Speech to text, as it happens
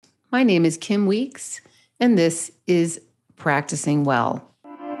My name is Kim Weeks, and this is Practicing Well.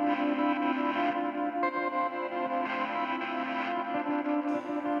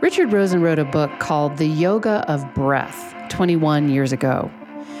 Richard Rosen wrote a book called The Yoga of Breath 21 years ago.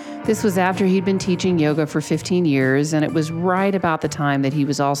 This was after he'd been teaching yoga for 15 years, and it was right about the time that he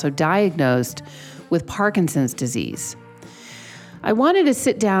was also diagnosed with Parkinson's disease. I wanted to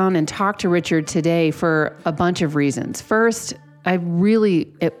sit down and talk to Richard today for a bunch of reasons. First, I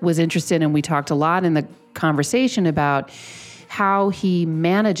really was interested, and we talked a lot in the conversation about how he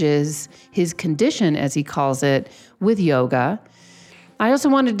manages his condition, as he calls it, with yoga. I also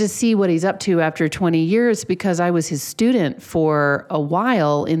wanted to see what he's up to after 20 years because I was his student for a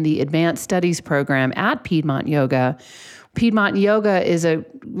while in the Advanced Studies program at Piedmont Yoga. Piedmont Yoga is a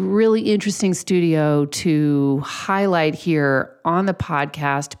really interesting studio to highlight here on the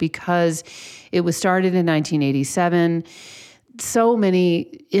podcast because it was started in 1987. So many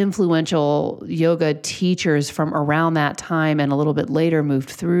influential yoga teachers from around that time and a little bit later moved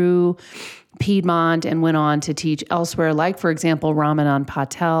through Piedmont and went on to teach elsewhere, like, for example, Ramanand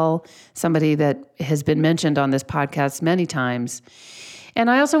Patel, somebody that has been mentioned on this podcast many times.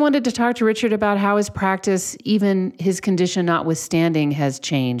 And I also wanted to talk to Richard about how his practice, even his condition notwithstanding, has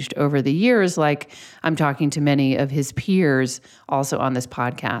changed over the years, like I'm talking to many of his peers also on this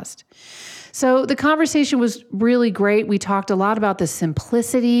podcast. So the conversation was really great. We talked a lot about the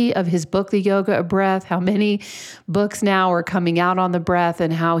simplicity of his book, The Yoga of Breath, how many books now are coming out on the breath,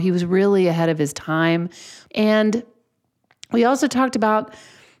 and how he was really ahead of his time. And we also talked about,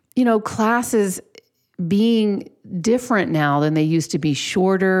 classes being different now than they used to be,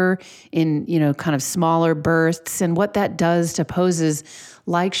 shorter in, kind of smaller bursts, and what that does to poses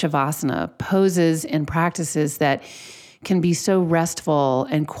like Shavasana, poses and practices that can be so restful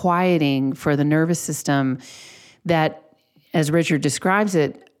and quieting for the nervous system that, as Richard describes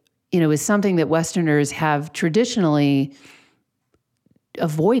it, is something that Westerners have traditionally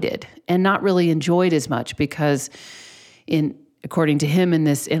avoided and not really enjoyed as much because according to him,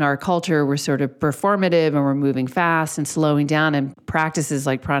 in our culture, we're sort of performative and we're moving fast and slowing down, and practices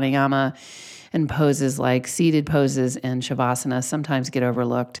like pranayama and poses like seated poses and Shavasana sometimes get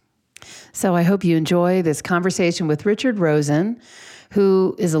overlooked. So I hope you enjoy this conversation with Richard Rosen,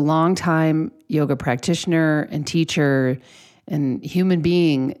 who is a longtime yoga practitioner and teacher and human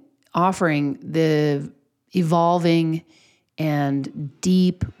being, offering the evolving and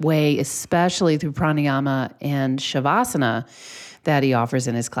deep way, especially through pranayama and Shavasana, that he offers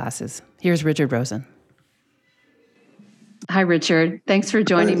in his classes. Here's Richard Rosen. Hi, Richard. Thanks for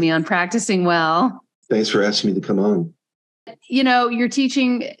joining me on Practicing Well. Thanks for asking me to come on. Your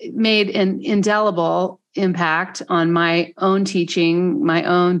teaching made an indelible impact on my own teaching, my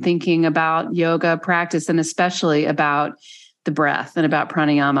own thinking about yoga practice, and especially about the breath and about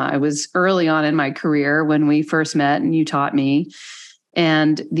pranayama. I was early on in my career when we first met and you taught me.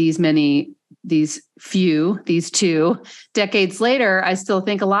 And these 2 decades later, I still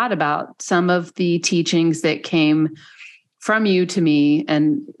think a lot about some of the teachings that came from you to me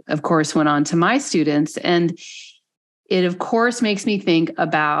and, of course, went on to my students. And it, of course, makes me think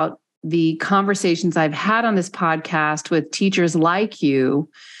about the conversations I've had on this podcast with teachers like you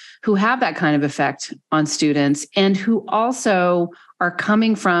who have that kind of effect on students and who also are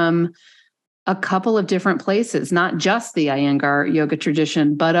coming from a couple of different places, not just the Iyengar yoga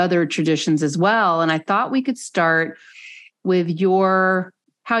tradition, but other traditions as well. And I thought we could start with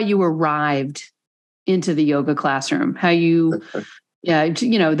how you arrived into the yoga classroom,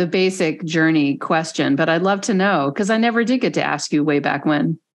 the basic journey question, but I'd love to know because I never did get to ask you way back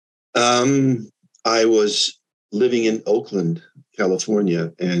when. I was living in Oakland,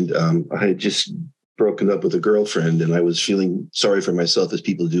 California, and I had just broken up with a girlfriend, and I was feeling sorry for myself, as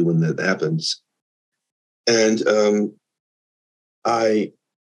people do when that happens. And I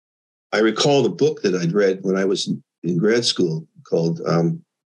recall the book that I'd read when I was in grad school called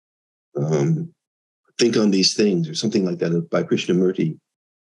Think on These Things, or something like that, by Krishnamurti.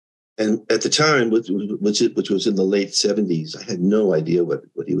 And at the time, which was in the late 70s, I had no idea what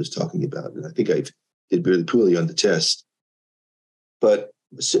he was talking about. And I think I did really poorly on the test. But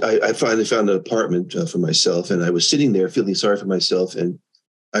I finally found an apartment for myself, and I was sitting there feeling sorry for myself. And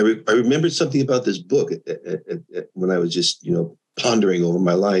I remembered something about this book when I was just, pondering over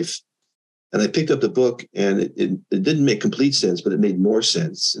my life. And I picked up the book, and it didn't make complete sense, but it made more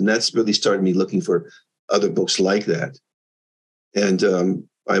sense. And that's really started me looking for other books like that. And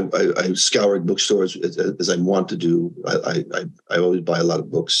I scoured bookstores as I want to do. I always buy a lot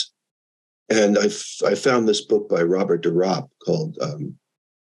of books. And I found this book by Robert de Ropp called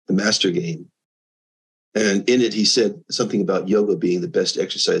The Master Game. And in it, he said something about yoga being the best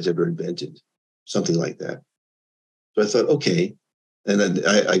exercise ever invented, something like that. So I thought, okay. And then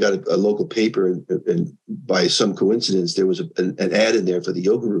I got a local paper, and by some coincidence, there was an ad in there for the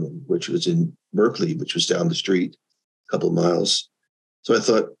yoga room, which was in Berkeley, which was down the street, a couple of miles. So I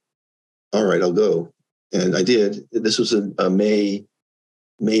thought, all right, I'll go. And I did. This was in May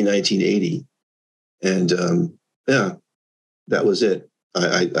 1980. And yeah, that was it.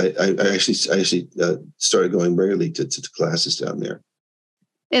 I actually started going regularly to classes down there.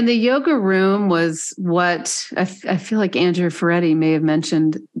 And the yoga room was what I feel like Andrea Ferretti may have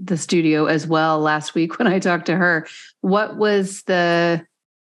mentioned the studio as well last week when I talked to her. What was the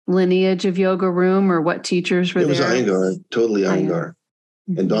lineage of yoga room, or what teachers were there? It was Iyengar, totally Iyengar.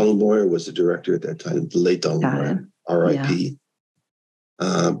 Mm-hmm. And Donald Moyer was the director at that time, the late Donald Moyer, R.I.P.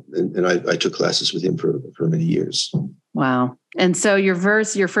 Yeah. And I took classes with him for many years. Wow. And so your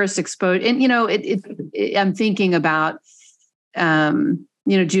first exposure, and I'm thinking about,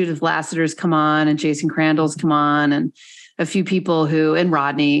 Judith Lassiter's come on, and Jason Crandall's come on, and a few people and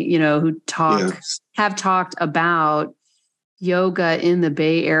Rodney, who have talked about yoga in the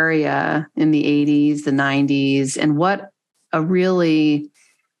Bay Area in the 80s, the 90s, and what a really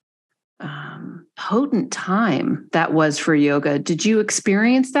potent time that was for yoga. Did you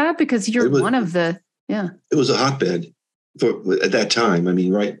experience that? Because you're one of the, It was a hotbed at that time. I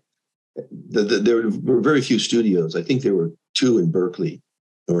mean, right. There were very few studios. I think there were 2 in Berkeley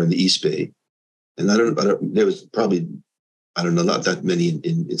or in the East Bay. And there was probably, not that many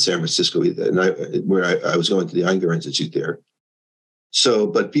in San Francisco either. And where I was going to the Iyengar Institute there. So,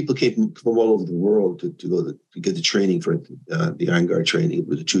 but people came from all over the world to go to get the training for the Iyengar training. It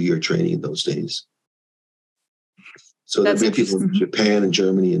was a 2-year training in those days. So there were people from Japan and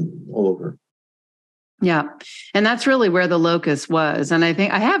Germany and all over. Yeah. And that's really where the locus was. And I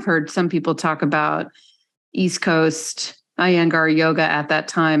think I have heard some people talk about East Coast Iyengar yoga at that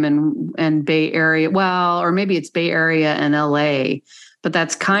time and Bay Area. Well, or maybe it's Bay Area and LA, but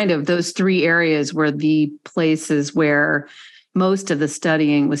that's kind of those 3 areas were the places where most of the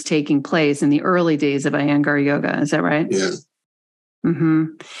studying was taking place in the early days of Iyengar yoga. Is that right? Yeah. Mm-hmm.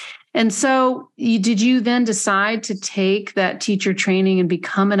 And so did you then decide to take that teacher training and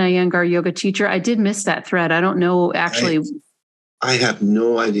become an Iyengar yoga teacher? I did miss that thread. I don't know, actually. I have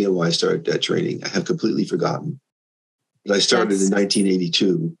no idea why I started that training. I have completely forgotten. But I started in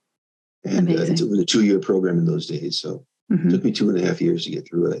 1982, and it was a 2-year program in those days. So it took me 2.5 years to get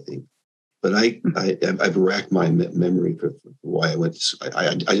through it, I think. But I've racked my memory for why I went.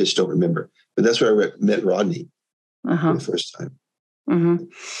 I just don't remember. But that's where I met Rodney for the first time. Mm-hmm.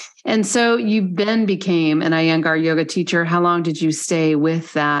 And so you then became an Iyengar yoga teacher. How long did you stay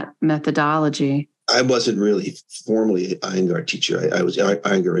with that methodology? I wasn't really formally an Iyengar teacher. I was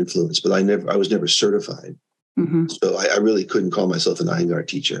Iyengar influenced, but I was never certified. Mm-hmm. So I really couldn't call myself an Iyengar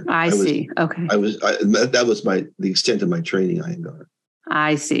teacher. I see. Okay. That was the extent of my training Iyengar.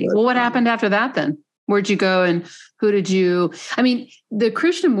 I see. But, well, what happened after that then? Where'd you go, and who did you? I mean, the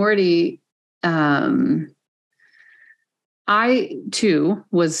Krishnamurti. I too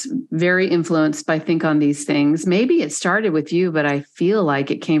was very influenced by Think on These Things. Maybe it started with you, but I feel like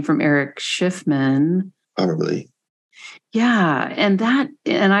it came from Eric Schiffman. Probably. Yeah. And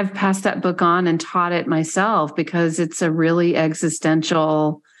I've passed that book on and taught it myself because it's a really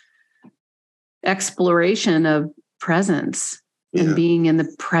existential exploration of presence and being in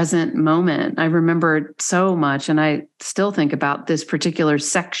the present moment. I remember it so much. And I still think about this particular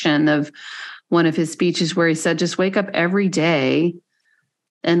section of one of his speeches where he said, just wake up every day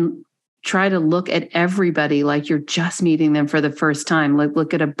and try to look at everybody like you're just meeting them for the first time. Like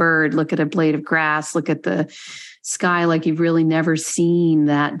look at a bird, look at a blade of grass, look at the sky like you've really never seen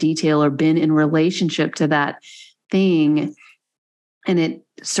that detail or been in relationship to that thing. And it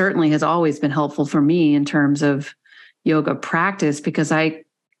certainly has always been helpful for me in terms of yoga practice, because I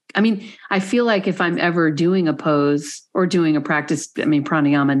feel like if I'm ever doing a pose or doing a practice,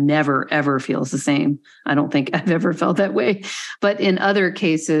 pranayama never, ever feels the same. I don't think I've ever felt that way. But in other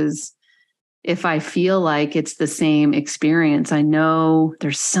cases, if I feel like it's the same experience, I know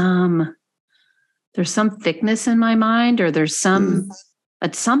there's some thickness in my mind, or there's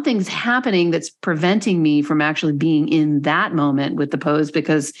something's happening that's preventing me from actually being in that moment with the pose,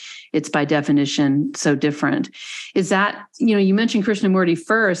 because it's by definition so different. Is that, you mentioned Krishnamurti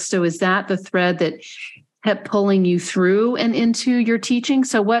first. So is that the thread that kept pulling you through and into your teaching?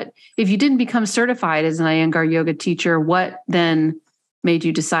 So what, if you didn't become certified as an Iyengar yoga teacher, what then made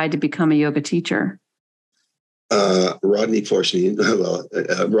you decide to become a yoga teacher? Rodney forced me.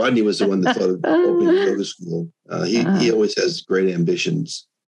 Rodney was the one that thought of opening a yoga school. He always has great ambitions,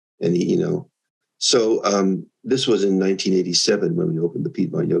 and So this was in 1987 when we opened the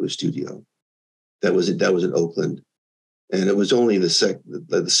Piedmont Yoga Studio. That was in Oakland, and it was only the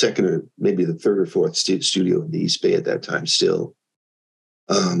second or maybe the third or fourth studio in the East Bay at that time still.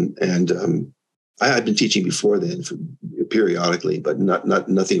 I had been teaching before then, periodically, but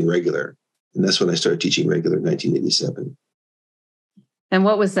nothing regular. And that's when I started teaching regular in 1987. And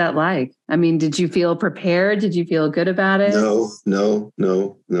what was that like? I mean, did you feel prepared? Did you feel good about it? No.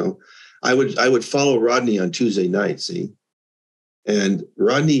 I would follow Rodney on Tuesday nights, see? And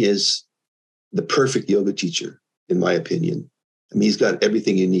Rodney is the perfect yoga teacher, in my opinion. I mean, he's got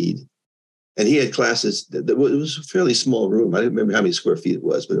everything you need. And he had classes, it was a fairly small room. I don't remember how many square feet it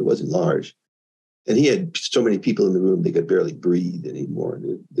was, but it wasn't large. And he had so many people in the room, they could barely breathe anymore.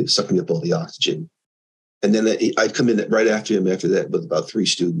 They're sucking up all the oxygen. And then I'd come in right after him after that with about 3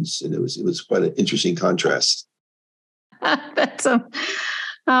 students. And it was quite an interesting contrast.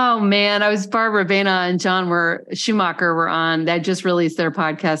 Oh man, Barbara Bena and John Schumacher were on, that just released their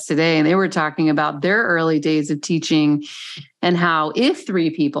podcast today. And they were talking about their early days of teaching and how if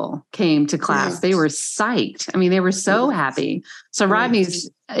 3 people came to class, they were psyched. I mean, they were so happy. So Rodney's,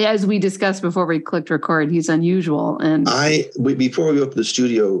 as we discussed before we clicked record, he's unusual. And before we opened the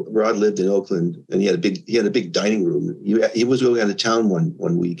studio, Rod lived in Oakland, and he had a big dining room. He was going out of town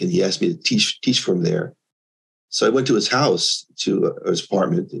one week, and he asked me to teach from there. So I went to his house, to his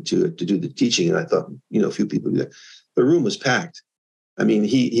apartment, to do the teaching, and I thought, a few people would be there. The room was packed. I mean,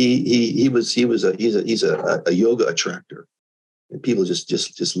 he's a yoga attractor, and people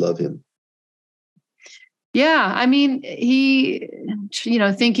just love him. Yeah, I mean, he,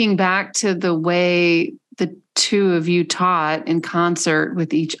 thinking back to the way the two of you taught in concert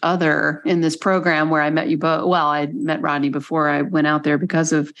with each other in this program where I met you both. Well, I met Rodney before I went out there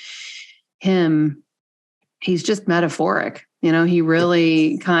because of him. He's just metaphoric. He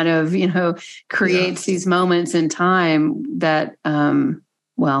really kind of, creates these moments in time that, to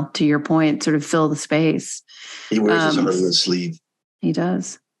your point, sort of fill the space. He wears his heart on his sleeve. He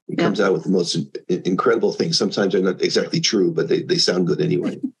does. He comes out with the most incredible things. Sometimes they're not exactly true, but they sound good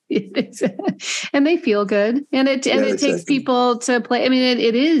anyway. And they feel good. And it takes people to play. I mean,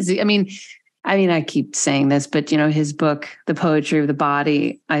 it is. I mean, I keep saying this, but his book, The Poetry of the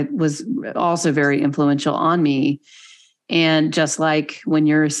Body, was also very influential on me. And just like when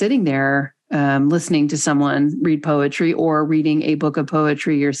you're sitting there listening to someone read poetry or reading a book of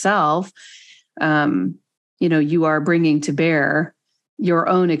poetry yourself, you are bringing to bear your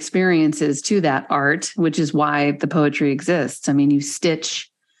own experiences to that art, which is why the poetry exists. I mean, you stitch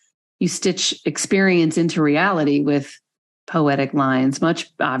experience into reality with poetic lines, much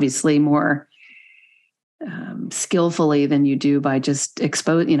obviously more skillfully than you do by just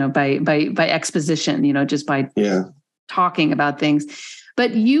by exposition, just by talking about things.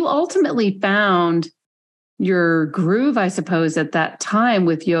 But you ultimately found your groove, I suppose, at that time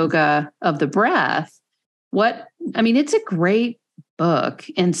with Yoga of the Breath. It's a great book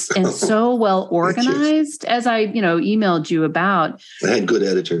and so well organized, as I, emailed you about. I had good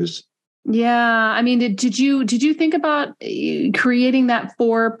editors. Yeah. I mean, did you think about creating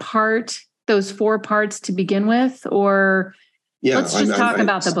those 4 parts to begin with, or let's just talk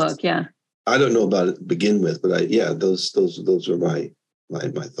about the book. Yeah. I don't know about it to begin with, but those were my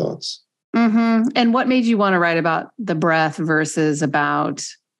thoughts. Mm-hmm. And what made you want to write about the breath versus about,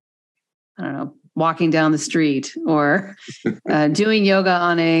 I don't know, walking down the street or doing yoga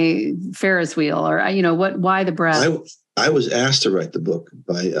on a Ferris wheel, or why the breath? I was asked to write the book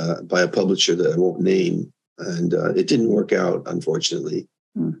by a publisher that I won't name, and it didn't work out, unfortunately.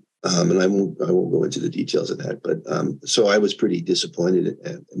 And I won't go into the details of that, but so I was pretty disappointed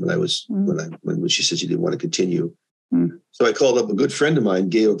when she said she didn't want to continue. So I called up a good friend of mine,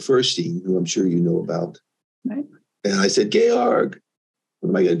 Georg Furstein, who I'm sure you know about. Right. And I said, Georg, what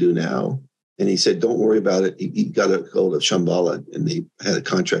am I going to do now? And he said, don't worry about it. He got a hold of Shambhala, and they had a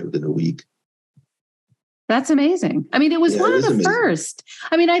contract within a week. That's amazing. I mean, it was one of the first.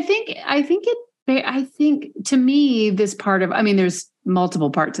 I mean, I think to me, this part of, there's multiple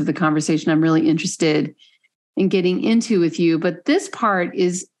parts of the conversation I'm really interested in getting into with you, but this part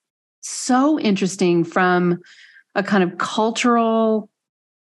is so interesting from a kind of cultural,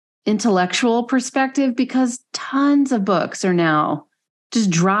 intellectual perspective, because tons of books are now just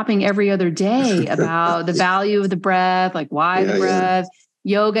dropping every other day about the value of the breath, like why the breath,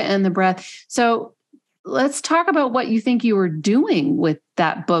 yoga and the breath. So let's talk about what you think you were doing with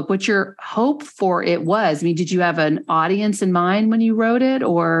that book, what your hope for it was. I mean, did you have an audience in mind when you wrote it,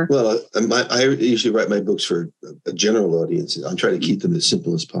 or? Well, I usually write my books for a general audience. I'm trying to keep them as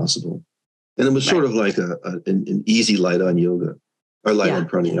simple as possible. And it was sort of like an easy light on yoga or light on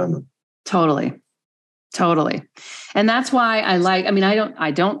pranayama. Totally. Totally. And that's why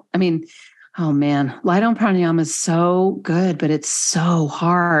oh man, light on pranayama is so good, but it's so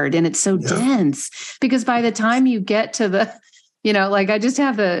hard and it's so dense, because by the time you get to the, like I just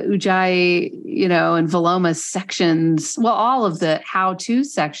have the Ujjayi, and Viloma sections, well, all of the how-to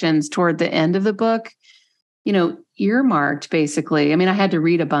sections toward the end of the book, earmarked basically. I mean, I had to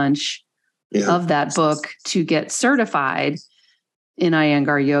read a bunch of that book to get certified in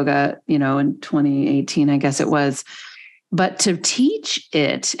Iyengar yoga, in 2018, I guess it was. But to teach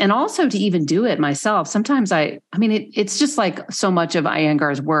it and also to even do it myself, sometimes it's just like so much of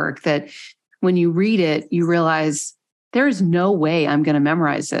Iyengar's work that when you read it, you realize there is no way I'm going to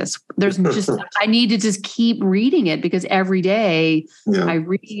memorize this. There's just, I need to just keep reading it, because every day I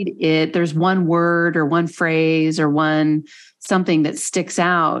read it, there's one word or one phrase or something that sticks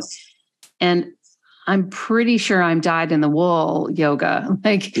out. And I'm pretty sure I'm dyed-in-the-wool yoga.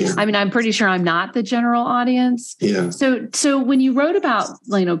 I'm pretty sure I'm not the general audience. Yeah. So when you wrote about,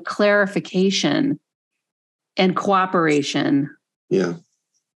 clarification and cooperation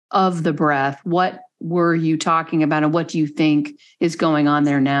of the breath, what were you talking about, and what do you think is going on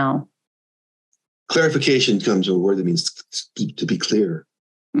there now? Clarification comes from a word that means to be clear.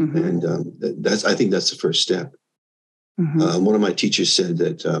 Mm-hmm. And I think that's the first step. Mm-hmm. One of my teachers said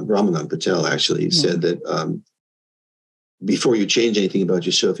that, Ramanand Patel actually said that before you change anything about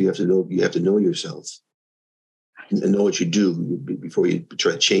yourself, you have to know yourself and know what you do before you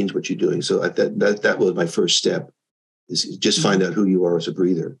try to change what you're doing. So that was my first step, is just find out who you are as a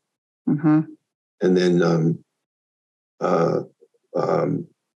breather. Mm-hmm. And then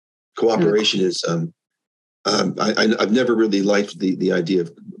cooperation is, I've never really liked the idea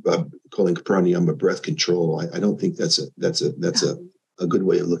of calling pranayama breath control. I don't think that's a good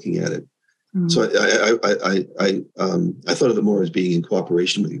way of looking at it. Mm-hmm. So I thought of it more as being in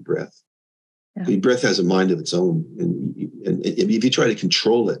cooperation with your breath. Yeah. Your breath has a mind of its own, and if you try to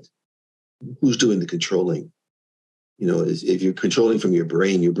control it, who's doing the controlling? If you're controlling from your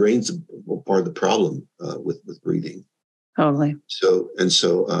brain's part of the problem with breathing. Totally.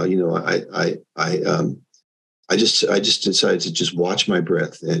 I just decided to just watch my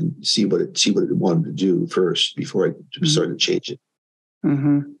breath and see what it wanted to do first before I started to change it.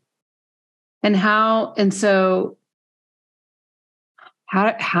 Mm-hmm.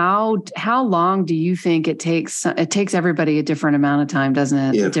 How long do you think it takes? It takes everybody a different amount of time, doesn't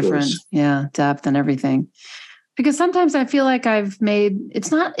it? Yeah, different, depth and everything. Because sometimes I feel like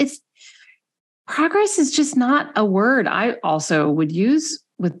progress is just not a word I also would use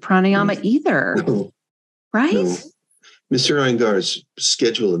with pranayama either. No. Right? No. Mr. Iyengar's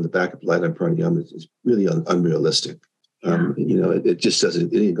schedule in the back of Light on Pranayama is really unrealistic. It just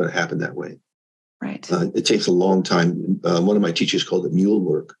doesn't, it ain't going to happen that way. Right. It takes a long time. One of my teachers called it mule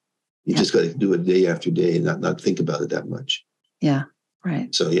work. You just got to do it day after day and not think about it that much. Yeah.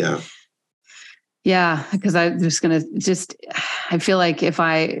 Right. So, yeah. Yeah. Because I'm just going to I feel like if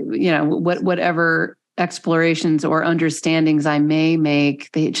I, whatever explorations or understandings I may make,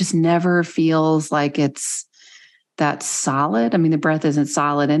 it just never feels like it's that solid. I mean, the breath isn't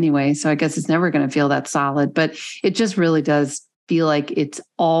solid anyway, so I guess it's never going to feel that solid, but it just really does feel like it's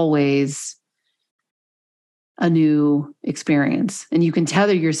always a new experience. And you can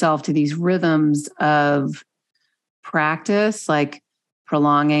tether yourself to these rhythms of practice, like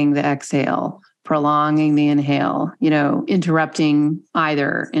prolonging the exhale, prolonging the inhale, interrupting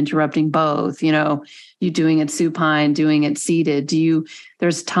both, you doing it supine, doing it seated.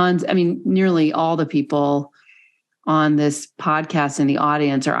 There's tons, nearly all the people on this podcast in the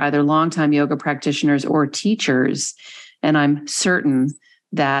audience are either longtime yoga practitioners or teachers. And I'm certain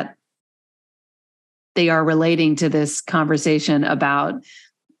that they are relating to this conversation about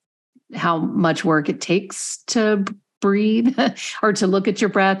how much work it takes to breathe or to look at your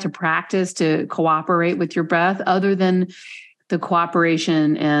breath, to practice, to cooperate with your breath, other than the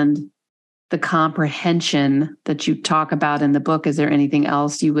cooperation and the comprehension that you talk about in the book. Is there anything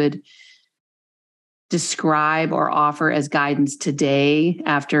else you would describe or offer as guidance today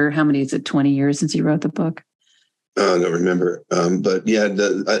after, how many is it, 20 years since you wrote the book? I don't remember. But yeah,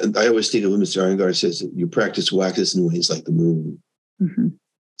 I always think of what Mr. Iyengar says, that you practice waxes and wanes like the moon. Mm-hmm.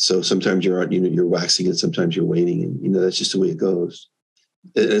 So sometimes you're waxing and sometimes you're waning, and that's just the way it goes.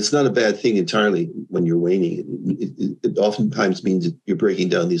 And it's not a bad thing entirely when you're waning. It oftentimes means that you're breaking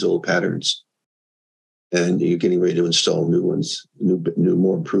down these old patterns, and you're getting ready to install new ones,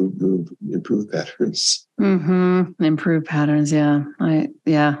 more improved patterns. Mm-hmm. Improved patterns, yeah. I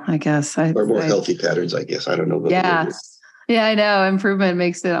guess. Or more healthy patterns, I guess. I don't know. Yeah. Yeah, I know. Improvement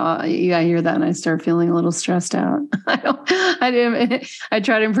makes it all, yeah, I hear that and I start feeling a little stressed out. I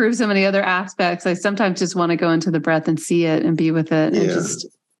try to improve so many other aspects. I sometimes just want to go into the breath and see it and be with it. Yeah. And just,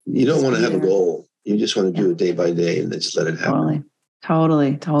 You don't want to have there. a goal. You just want to do it day by day and just let it happen.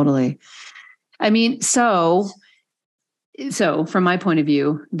 Totally. I mean, so from my point of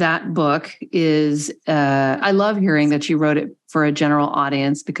view, that book is, I love hearing that you wrote it for a general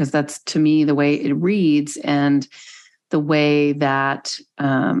audience, because that's, to me, the way it reads and the way that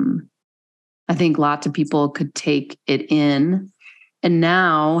I think lots of people could take it in. And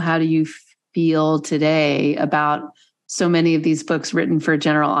now, how do you feel today about so many of these books written for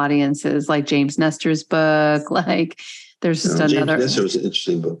general audiences, like James Nestor's book? Like, there's just another. James Nestor was an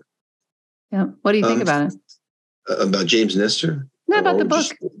interesting book. Yeah. What do you think about it? About James Nestor? No, about the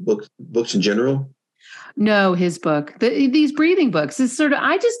book. Books in general? No, his book. These breathing books is sort of,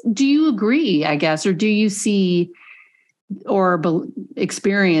 do you agree, I guess, or do you see or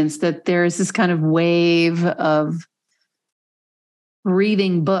experience that there's this kind of wave of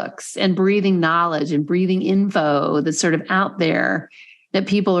breathing books and breathing knowledge and breathing info that's sort of out there that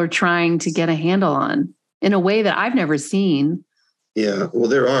people are trying to get a handle on in a way that I've never seen? Yeah, well,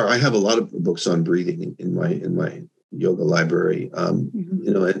 there are. I have a lot of books on breathing in my yoga library.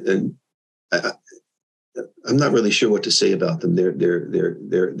 You know, and I'm not really sure what to say about them.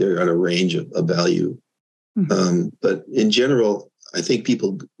 They're on a range of value. But in general, I think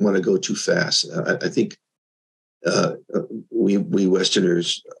people want to go too fast. I think we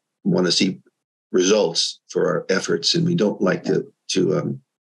Westerners want to see results for our efforts, and we don't like to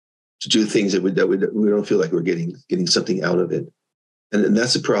do things that we don't feel like we're getting something out of it. And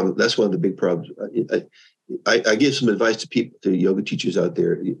that's the problem. That's one of the big problems. I give some advice to yoga teachers out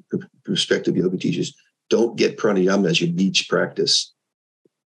there, prospective yoga teachers. Don't get pranayama as your niche practice,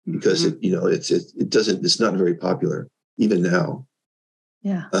 because it's not very popular even now.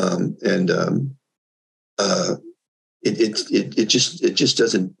 Yeah. It just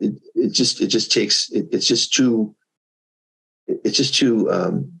doesn't. It's just too.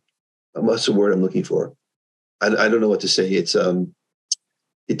 What's the word I'm looking for? I don't know what to say.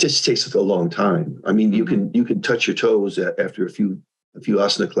 It just takes a long time. I mean, you can touch your toes after a few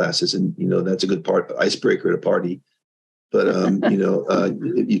asana classes, and that's a good icebreaker at a party. But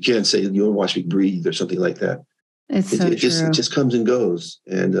you can't say, you want to watch me breathe or something like that. It just comes and goes,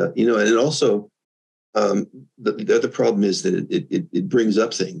 and and also the other problem is that it brings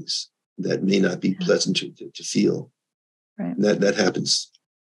up things that may not be pleasant to feel. Right. That happens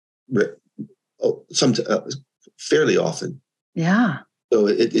fairly often. Yeah. So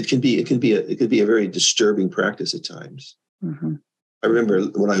it can be a very disturbing practice at times. Mm-hmm. I remember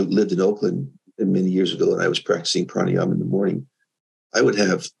when I lived in Oakland many years ago, and I was practicing pranayama in the morning, I would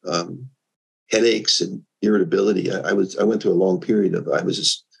have headaches and irritability. I went through a long period I was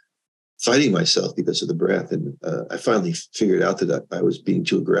just fighting myself because of the breath, and I finally figured out that I was being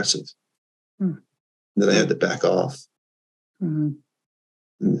too aggressive. And then I had to back off. Mm-hmm.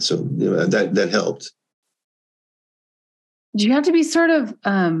 And so that helped. Do you have to be sort of,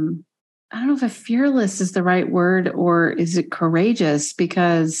 I don't know if fearless is the right word, or is it courageous?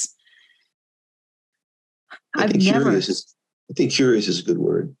 Because I think curious is a good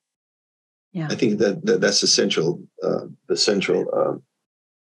word. Yeah. I think that's the central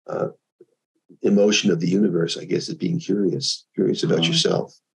emotion of the universe, I guess, is being curious about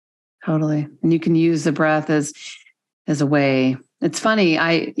yourself. Totally. And you can use the breath as a way. It's funny.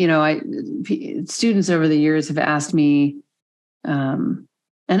 Students over the years have asked me, and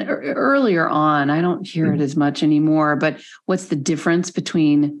earlier on, I don't hear it as much anymore, but what's the difference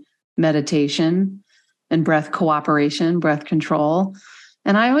between meditation and breath cooperation, breath control?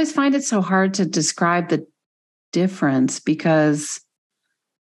 And I always find it so hard to describe the difference, because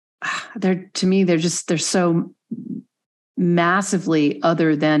they're so massively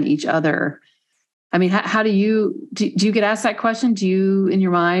other than each other. I mean, how do you get asked that question? Do you, in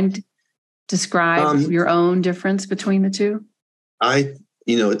your mind, describe your own difference between the two? I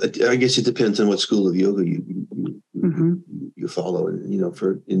guess it depends on what school of yoga you follow. And,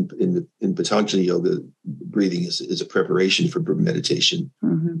 for in Patanjali yoga, breathing is a preparation for meditation.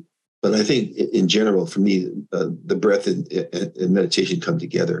 Mm-hmm. But I think in general, for me, the breath and meditation come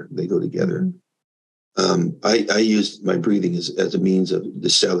together. They go together. Mm-hmm. I use my breathing as a means of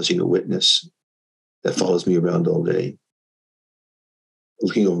establishing a witness that follows me around all day,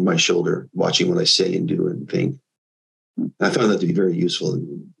 looking over my shoulder, watching what I say and do and think. I found that to be very useful,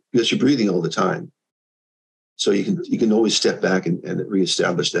 because you're breathing all the time. So you can always step back and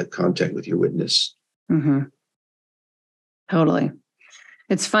reestablish that contact with your witness. Mm-hmm. Totally.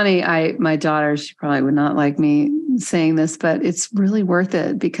 It's funny. My daughter, she probably would not like me saying this, but it's really worth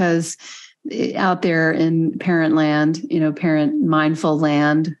it because out there in parent land, parent mindful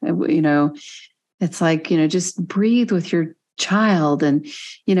land, it's like, just breathe with your child and,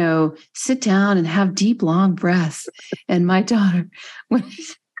 sit down and have deep, long breaths. And my daughter, when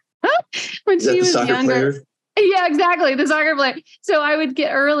she was younger, player? Yeah, exactly. The soccer player. So I would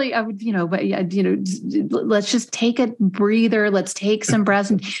get early. I would, let's just take a breather. Let's take some breaths.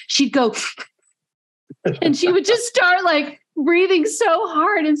 And she'd go, and she would just start like breathing so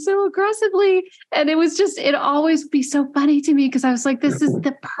hard and so aggressively. And it always be so funny to me because I was like, this is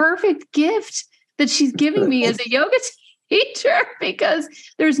the perfect gift that she's giving me as a yoga teacher because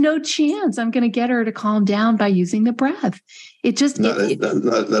there's no chance I'm going to get her to calm down by using the breath. It just not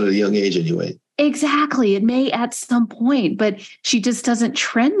at a young age anyway. Exactly. It may at some point, but she just doesn't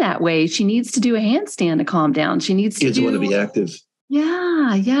trend that way. She needs to do a handstand to calm down. She needs to want to be active.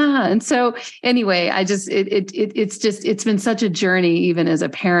 Yeah. Yeah. And so anyway, it's been such a journey, even as a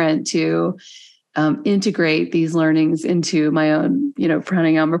parent, to integrate these learnings into my own,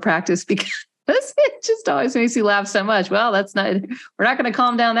 pranayama practice because it just always makes me laugh so much. Well, we're not going to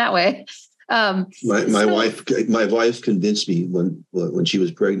calm down that way. My wife convinced me when she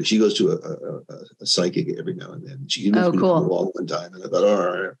was pregnant. She goes to a psychic every now and then. She convinced me to come along one time, and I thought,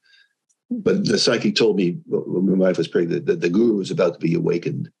 all right. But the psychic told me when my wife was pregnant that the guru was about to be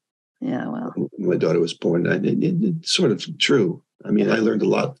awakened. Yeah, well, when my daughter was born, it's sort of true. I mean, I learned a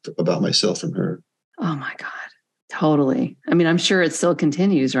lot about myself from her. Oh my God, totally. I mean, I'm sure it still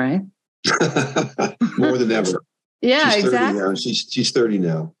continues, right? More than ever. Yeah, she's exactly. 30 now. She's 30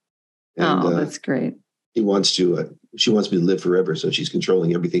 now. And, that's great. She wants me to live forever. So she's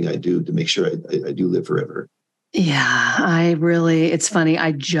controlling everything I do to make sure I do live forever. Yeah, it's funny.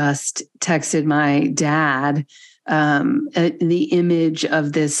 I just texted my dad the image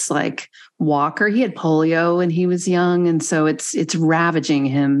of this like walker. He had polio when he was young. And so it's ravaging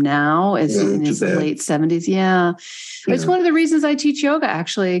him now in his late 70s. Yeah. It's one of the reasons I teach yoga,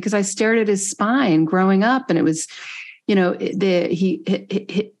 actually, because I stared at his spine growing up and it was,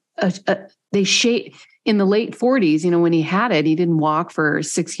 they shaped in the late 40s, when he had it, he didn't walk for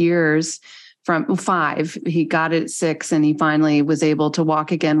 6 years from 5. He got it at 6 and he finally was able to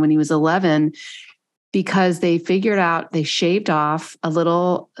walk again when he was 11 because they figured out they shaved off a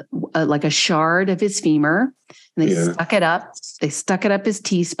little, like a shard of his femur and they stuck it up. They stuck it up his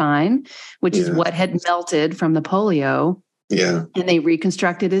T-spine, which is what had melted from the polio. Yeah. And they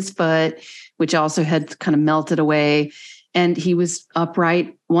reconstructed his foot, which also had kind of melted away. And he was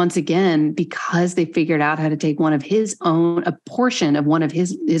upright once again because they figured out how to take a portion of one of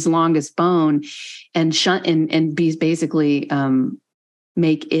his longest bone and basically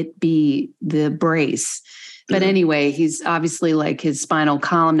make it be the brace. But anyway, he's obviously like his spinal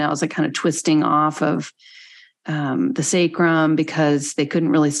column now is like kind of twisting off of the sacrum because they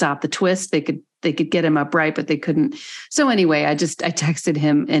couldn't really stop the twist. They could get him upright, but they couldn't. So anyway, I texted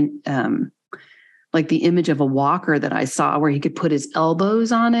him and like the image of a walker that I saw where he could put his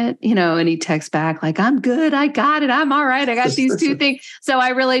elbows on it, and he texts back like, I'm good. I got it. I'm all right. I got these 2 things. So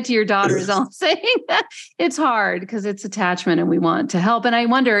I relate to your daughter is all saying that it's hard because it's attachment and we want to help. And I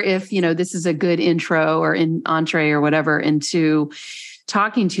wonder if, this is a good intro or entree or whatever into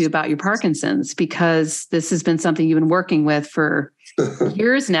talking to you about your Parkinson's, because this has been something you've been working with for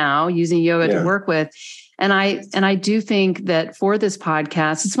years now, using yoga to work with. And I do think that for this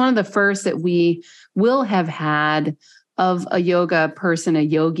podcast, it's one of the first that we will have had of a yoga person, a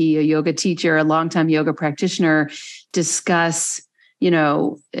yogi, a yoga teacher, a longtime yoga practitioner discuss,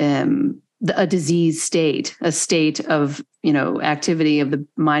 a disease state, a state of, activity of the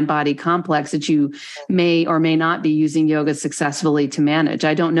mind-body complex that you may or may not be using yoga successfully to manage.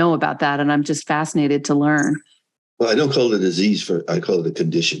 I don't know about that. And I'm just fascinated to learn. Well, I don't call it a disease. I call it a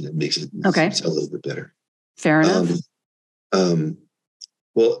condition that makes it sound a little bit better. Fair enough.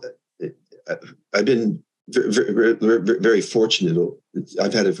 Well, I've been very, very, very fortunate.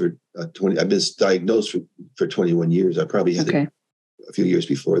 I've had it for 20. I've been diagnosed for 21 years. I probably had it a few years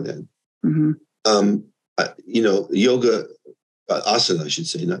before then. Mm-hmm. Yoga, asana, I should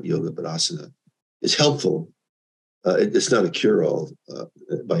say, not yoga, but asana, is helpful. It's not a cure-all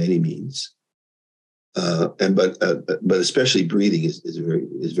by any means. But especially breathing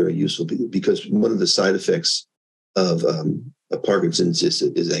is very useful because one of the side effects of Parkinson's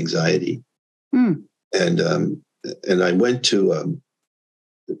is anxiety, and I went to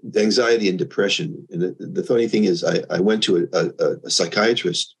anxiety and depression. And the funny thing is, I went to a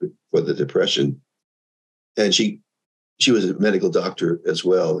psychiatrist for the depression, and she was a medical doctor as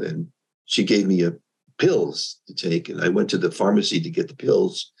well, and she gave me pills to take, and I went to the pharmacy to get the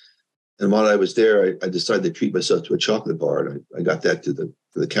pills. And while I was there, I decided to treat myself to a chocolate bar, and I got that to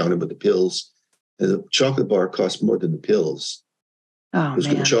the counter with the pills. And the chocolate bar cost more than the pills. Oh, it was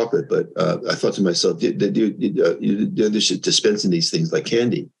man. good chocolate, but I thought to myself, they're just dispensing these things like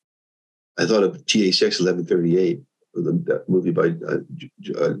candy. I thought of THX 1138, that movie by,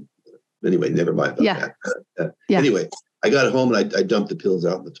 anyway, never mind about that. Anyway, I got home and I dumped the pills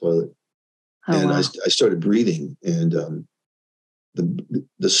out in the toilet. Oh, and wow. I started breathing, and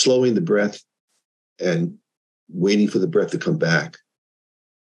the slowing the breath and waiting for the breath to come back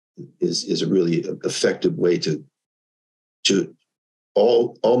is a really effective way to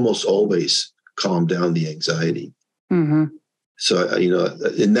almost always calm down the anxiety. Mm-hmm. So,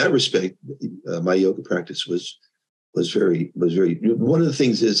 in that respect, my yoga practice was very. One of the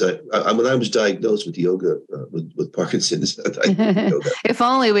things is, when I was diagnosed with yoga, with Parkinson's, if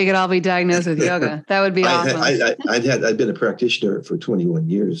only we could all be diagnosed with yoga, that would be awesome. I'd been a practitioner for 21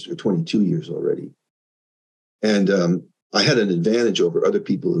 years or 22 years already, and I had an advantage over other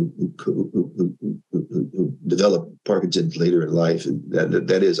people who develop Parkinson's later in life, and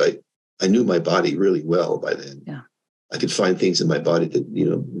that is, I knew my body really well by then. Yeah. I could find things in my body that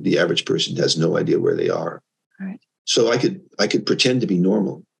the average person has no idea where they are. Right. So I could pretend to be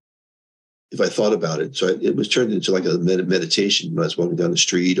normal if I thought about it. So it was turned into like a meditation when I was walking down the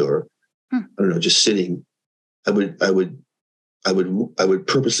street, or I don't know, just sitting. I would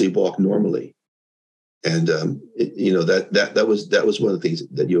purposely walk normally, and that was one of the things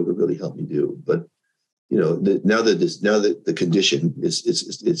that yoga really helped me do. But now that the condition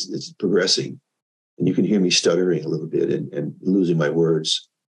is progressing, and you can hear me stuttering a little bit and losing my words.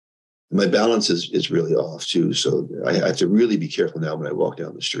 My balance is really off too. So I have to really be careful now when I walk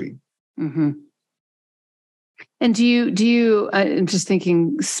down the street. Mm-hmm. And do you, I'm just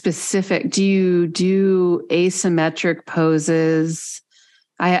thinking specific, do you do asymmetric poses?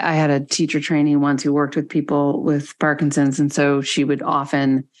 I had a teacher training once who worked with people with Parkinson's. And so she would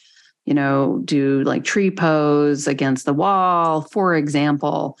often, do like tree pose against the wall, for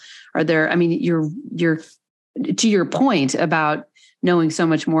example. You're to your point about knowing so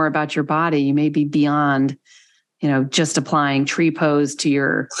much more about your body, you may be beyond, just applying tree pose to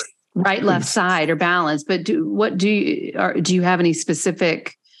your right, left side or balance. But do you have any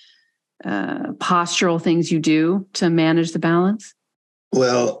specific postural things you do to manage the balance?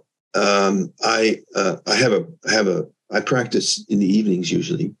 Well, I practice in the evenings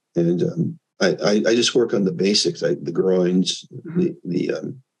usually, and I just work on the basics, the groins,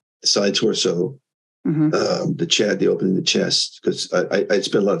 the side torso, the opening the chest, because I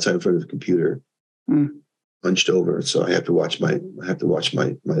spend a lot of time in front of the computer, hunched over, so I have to watch my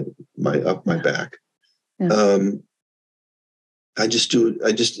back. Yeah. I just do it.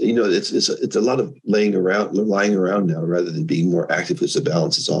 It's a lot of lying around now rather than being more active because the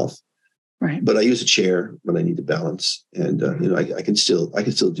balance is off. Right. But I use a chair when I need to balance, and I can still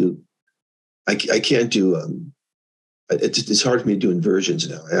do. I can't do. It's hard for me to do inversions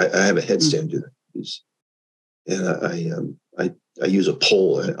now. I have a headstand to use, and I use a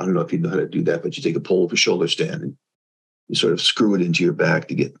pole. I don't know if you know how to do that, but you take a pole with a shoulder stand and you sort of screw it into your back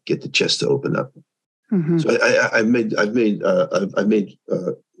to get the chest to open up. Mm-hmm. So I've made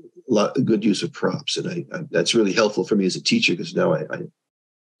a lot of good use of props, and that's really helpful for me as a teacher, because now I'm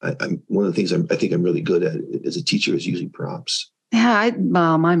one of the things I think I'm really good at as a teacher is using props. Yeah,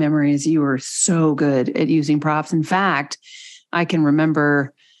 my memory is you were so good at using props. In fact, I can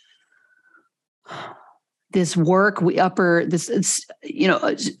remember this work upper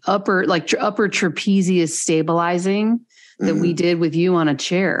trapezius stabilizing that we did with you on a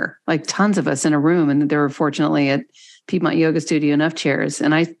chair, like tons of us in a room. And there were fortunately at Piedmont Yoga Studio enough chairs.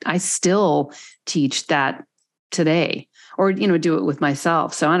 And I still teach that today, or, do it with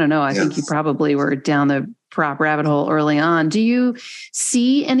myself. So I don't know. I think you probably were down the prop rabbit hole early on. Do you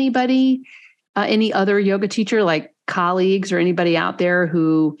see anybody, any other yoga teacher, like colleagues or anybody out there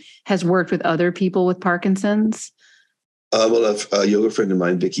who has worked with other people with Parkinson's? Well, a yoga friend of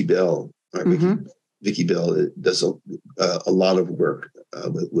mine, Vicki Bell, Vicki Bell does a lot of work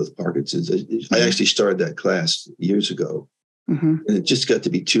with Parkinson's. I actually started that class years ago, and it just got to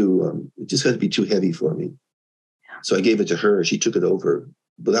be too heavy for me. So I gave it to her. She took it over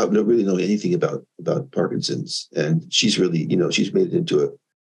without really knowing anything about Parkinson's, and she's really, she's made it into a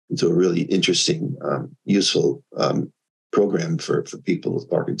really interesting, useful program for people with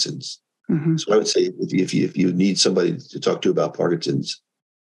Parkinson's. Mm-hmm. So I would say if you need somebody to talk to about Parkinson's,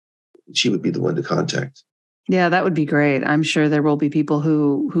 she would be the one to contact. Yeah, that would be great. I'm sure there will be people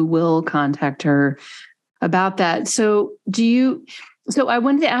who will contact her about that. So I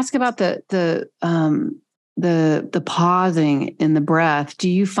wanted to ask about the the pausing in the breath, do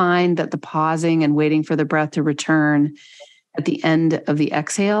you find that the pausing and waiting for the breath to return at the end of the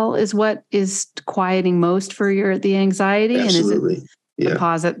exhale is what is quieting most for the anxiety? Absolutely. And is it the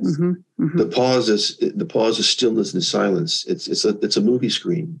pause that The pause is stillness and silence. It's a movie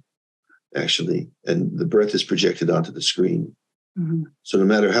screen, actually, and the breath is projected onto the screen. So no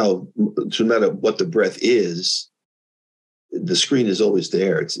matter what the breath is, the screen is always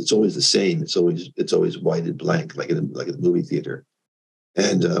there. It's always the same. It's always white and blank, like in a movie theater.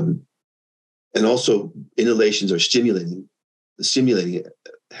 And also inhalations are stimulating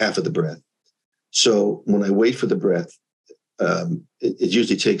half of the breath. So when I wait for the breath, it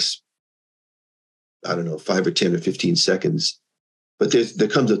usually takes, I don't know, 5 or 10 or 15 seconds. But there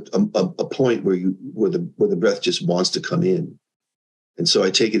comes a point where the breath just wants to come in. And so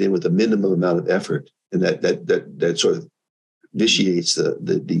I take it in with a minimum amount of effort, and that sort of vitiates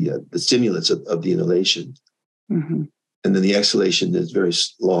the stimulants of the inhalation. And then the exhalation is very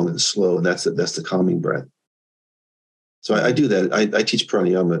long and slow, and that's the calming breath. So I do that. I teach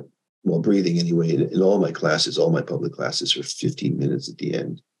pranayama while breathing anyway. In all my classes, all my public classes are 15 minutes at the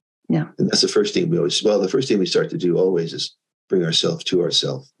end. Yeah. And that's the first thing the first thing we start to do always is bring ourselves to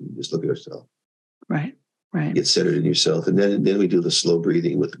ourselves. Just look at ourselves. Right. Get centered in yourself. And then we do the slow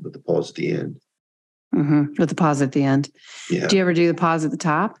breathing with the pause at the end. With the pause at the end. Yeah. Do you ever do the pause at the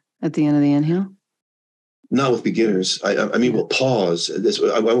top at the end of the inhale? Not with beginners. I mean, we'll pause.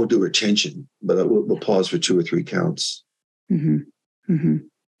 I won't do retention, but we'll pause for 2 or 3 counts.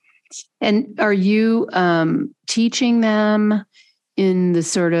 And are you teaching them in the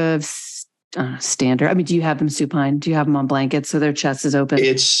sort of standard? I mean, do you have them supine? Do you have them on blankets so their chest is open?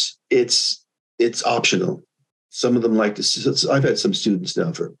 It's optional. Some of them like to. I've had some students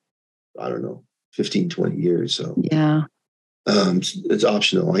now for, I don't know, 15, 20 years. So yeah. It's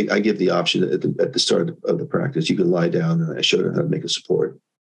optional. I give the option at the start of the practice. You can lie down, and I show them how to make a support,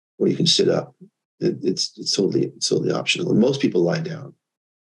 or you can sit up. It's totally optional. And most people lie down,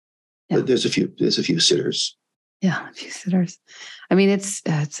 but there's a few sitters. Yeah, a few sitters. I mean, it's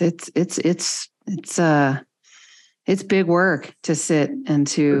big work to sit and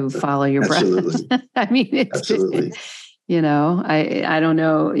to follow your breath. I mean, absolutely. I don't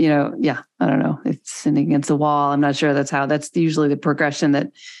know, I don't know. It's sitting against the wall. I'm not sure that's usually the progression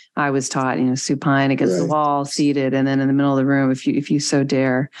that I was taught, supine against the wall, seated, and then in the middle of the room, if you so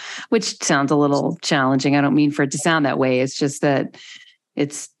dare, which sounds a little challenging. I don't mean for it to sound that way. It's just that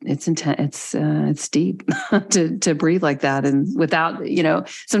it's intense. It's deep to breathe like that. And without,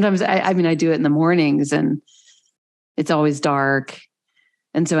 sometimes I do it in the mornings and it's always dark.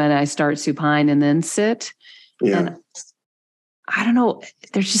 And so when I start supine and then sit, and I don't know,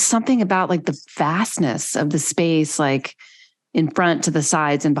 there's just something about like the vastness of the space, like in front, to the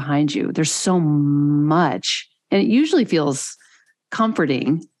sides, and behind you. There's so much. And it usually feels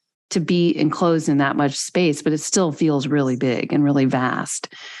comforting to be enclosed in that much space, but it still feels really big and really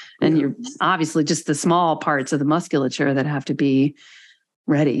vast. And you're obviously just the small parts of the musculature that have to be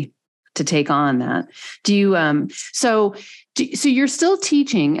ready to take on that. Do you, so you're still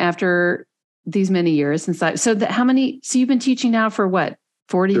teaching after these many years since so you've been teaching now for what,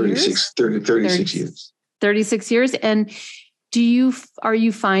 40 years? 36 years. 36 years. And are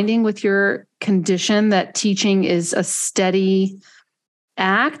you finding with your condition that teaching is a steady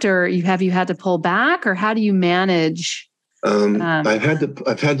act, or have you had to pull back, or how do you manage? I've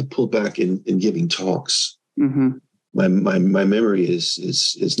had to pull back in giving talks. My memory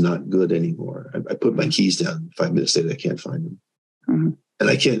is not good anymore. I put my keys down 5 minutes later. I can't find them, and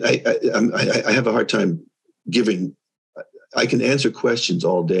I can't. I have a hard time giving. I can answer questions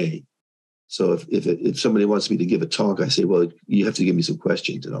all day. So if somebody wants me to give a talk, I say, well, you have to give me some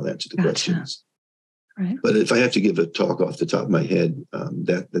questions, and I'll answer the questions. Right. But if I have to give a talk off the top of my head,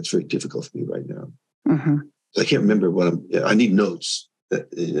 that's very difficult for me right now. I can't remember I need notes.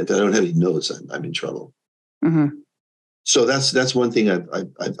 If I don't have any notes, I'm in trouble. So that's one thing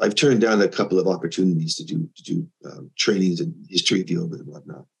I've turned down a couple of opportunities to do trainings in history of yoga and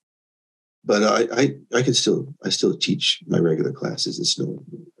whatnot. But I still teach my regular classes.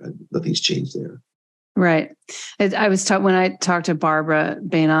 Nothing's changed there. Right. I was taught when I talked to Barbara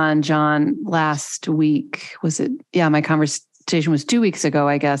Bainan John last week. Was it? Yeah, my conversation was 2 weeks ago,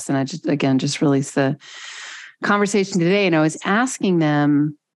 I guess. And I just released the conversation today. And I was asking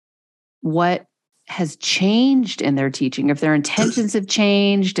them what has changed in their teaching, if their intentions have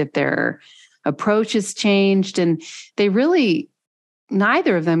changed, if their approach has changed. And they really,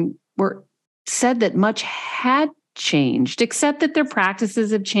 neither of them said that much had changed, except that their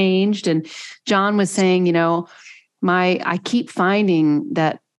practices have changed. And John was saying, I keep finding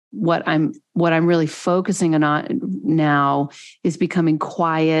that what I'm really focusing on now is becoming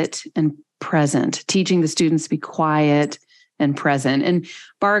quiet and present, teaching the students to be quiet and present. And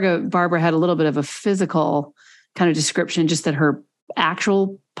Barbara had a little bit of a physical kind of description, just that her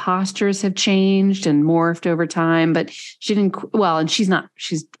actual postures have changed and morphed over time, but she didn't, and she's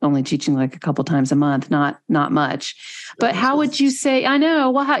only teaching like a couple times a month, not much. But how would you say, I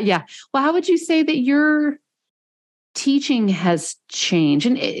know, how would you say that your teaching has changed?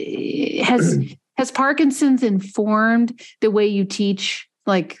 And has Parkinson's informed the way you teach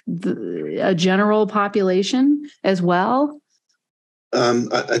like a general population as well?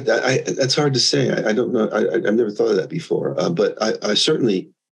 That's hard to say. I don't know. I've never thought of that before. But I certainly,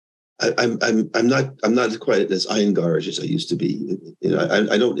 I'm not quite as Iyengar as I used to be.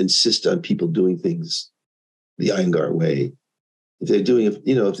 I don't insist on people doing things the Iyengar way. If they're doing,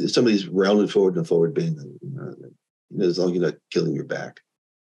 if somebody's rounded forward in a forward bend, as long as you're not killing your back.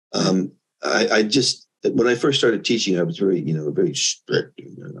 I just, when I first started teaching, I was very strict.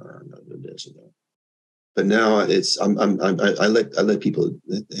 But now I let people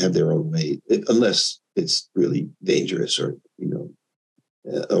have their own way, unless it's really dangerous or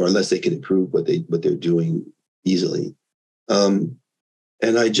unless they can improve what they're doing easily. And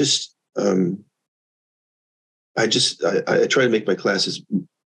I try to make my classes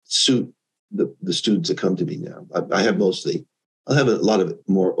suit the students that come to me now. I have a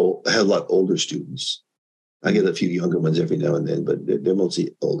lot older students. I get a few younger ones every now and then, but they're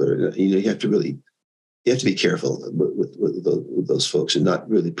mostly older. You have to be careful with those folks and not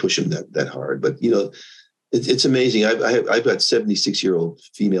really push them that hard. But it's amazing. I've got 76-year-old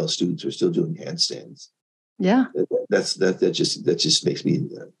female students who are still doing handstands. Yeah, that just makes me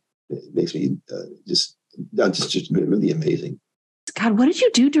just really amazing. God, what did you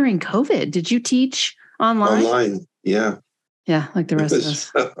do during COVID? Did you teach online? Online, yeah. Yeah, like the rest of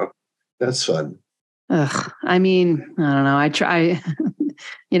us. That's fun. Ugh, I mean, I don't know. I try,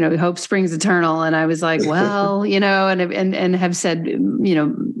 hope springs eternal. And I was like, well, and have said,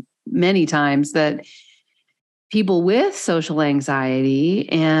 many times that people with social anxiety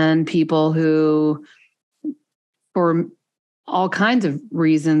and people who, for all kinds of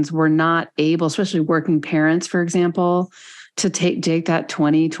reasons, were not able, especially working parents, for example, to take that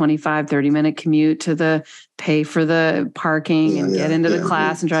 20, 25, 30-minute commute to pay for the parking and get into the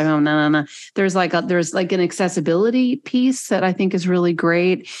class and drive home. No. There's like an accessibility piece that I think is really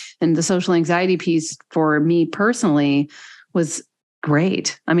great. And the social anxiety piece for me personally was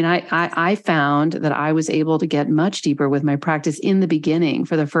great. I mean, I found that I was able to get much deeper with my practice in the beginning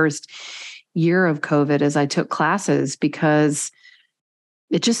for the first year of COVID as I took classes, because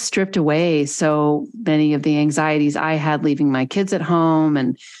it just stripped away so many of the anxieties I had leaving my kids at home.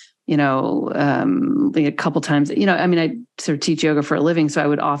 And, a couple times, I sort of teach yoga for a living. So I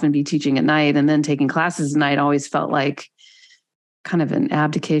would often be teaching at night, and then taking classes at night always felt like kind of an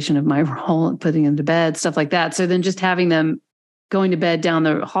abdication of my role and putting them to bed, stuff like that. So then just having them going to bed down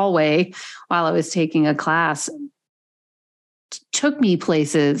the hallway while I was taking a class took me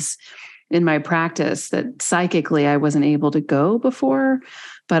places in my practice that psychically I wasn't able to go before,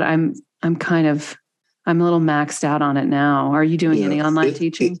 but I'm a little maxed out on it now. Are you doing any online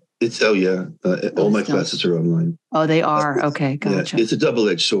teaching? All my classes are online. Oh, they are. Okay. Gotcha. Yeah, it's a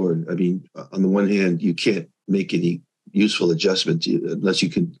double-edged sword. I mean, on the one hand, you can't make any useful adjustments unless you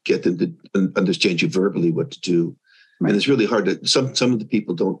can get them to understand you verbally what to do. Right. And it's really hard to, some of the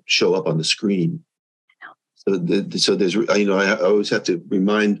people don't show up on the screen. So there's, I always have to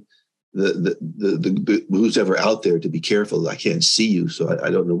remind the who's ever out there to be careful. I can't see you, so I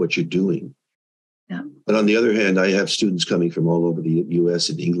don't know what you're doing. Yeah. But on the other hand, I have students coming from all over the U.S.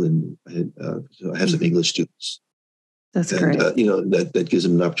 and England. So I have some English students. That's great. That gives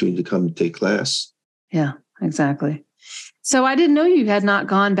them an opportunity to come and take class. Yeah, exactly. So I didn't know you had not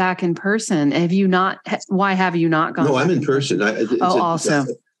gone back in person. Have you not? Why have you not gone? No, I'm in person.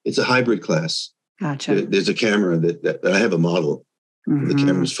 It's a hybrid class. Gotcha. There's a camera that I have a model. Mm-hmm. The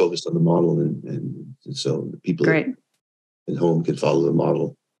camera's focused on the model, and so the people at home can follow the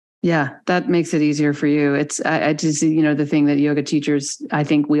model. Yeah, that makes it easier for you. I just, the thing that yoga teachers, I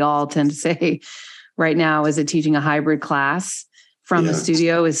think we all tend to say right now is that teaching a hybrid class from the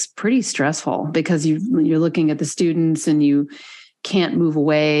studio is pretty stressful, because you're looking at the students and you can't move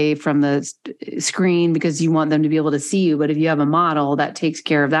away from the screen because you want them to be able to see you. But if you have a model, that takes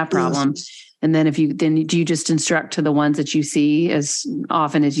care of that problem. Yes. And then do you just instruct to the ones that you see as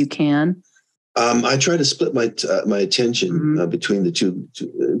often as you can? I try to split my attention between the two,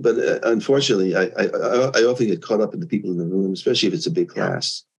 but unfortunately, I often get caught up in the people in the room, especially if it's a big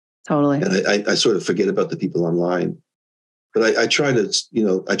class. Totally. And I sort of forget about the people online. But I try to,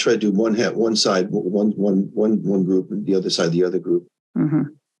 do one side, one group, and the other side, the other group. Mm-hmm.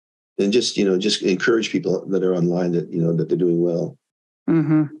 And just encourage people that are online that, that they're doing well.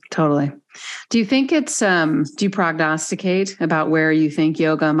 Mm-hmm. Totally. Do you think it's, do you prognosticate about where you think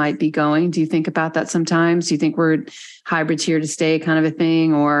yoga might be going? Do you think about that sometimes? Do you think we're hybrids here to stay kind of a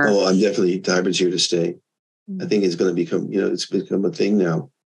thing, or? Oh, I'm definitely hybrids here to stay. I think it's going to become, it's become a thing now.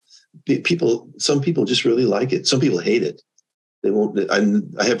 Some people just really like it. Some people hate it. They won't,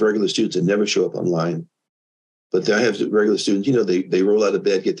 I have regular students that never show up online, but I have regular students, they roll out of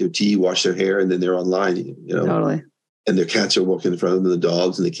bed, get their tea, wash their hair, and then they're online, Totally. And their cats are walking in front of them, the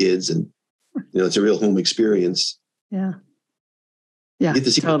dogs and the kids. And, it's a real home experience. Yeah. Yeah. You get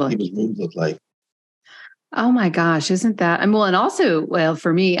to see totally. what people's rooms look like. Oh my gosh. Isn't that, and also,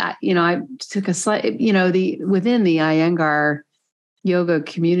 for me, I took a slight, within the Iyengar yoga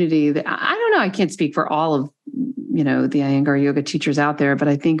community, I don't know, I can't speak for all of, the Iyengar yoga teachers out there, but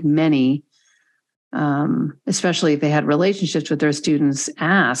I think many, especially if they had relationships with their students,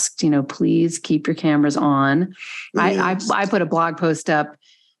 asked, please keep your cameras on. Yes. I put a blog post up,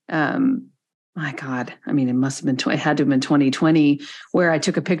 my God, it must have been, it had to have been 2020, where I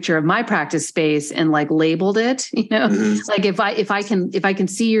took a picture of my practice space and labeled it, like if I can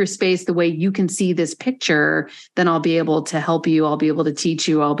see your space the way you can see this picture, then I'll be able to help you. I'll be able to teach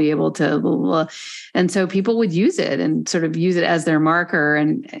you. I'll be able to, blah, blah, blah. And so people would use it and sort of use it as their marker.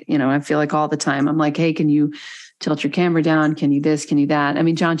 And, I feel like all the time I'm like, hey, can you tilt your camera down? Can you this? Can you that?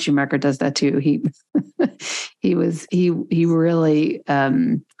 John Schumacher does that too. He really,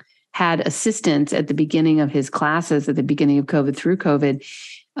 had assistants at the beginning of his classes at the beginning of COVID, through COVID,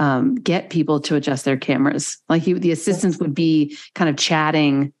 get people to adjust their cameras. The assistants would be kind of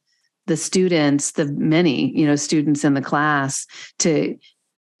chatting the students, the many, students in the class, to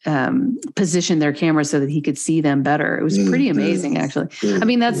position their cameras so that he could see them better. It was pretty amazing, actually.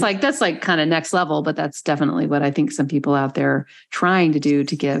 That's kind of next level, but that's definitely what I think some people out there are trying to do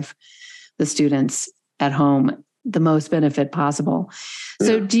to give the students at home the most benefit possible.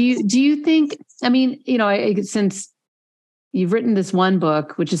 So do you think, since you've written this one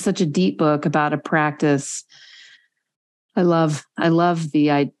book, which is such a deep book about a practice, I love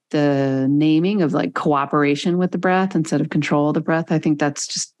the naming of cooperation with the breath instead of control of the breath. I think that's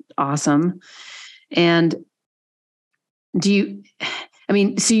just awesome. And so you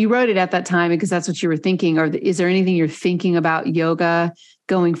wrote it at that time because that's what you were thinking, or is there anything you're thinking about yoga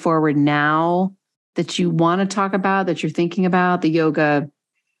going forward now that you want to talk about, that you're thinking about, the yoga,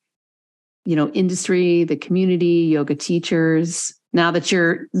 industry, the community, yoga teachers, now that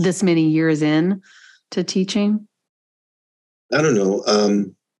you're this many years in to teaching? I don't know.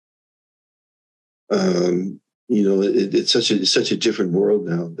 It's such a different world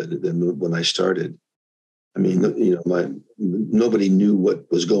now than when I started. Nobody knew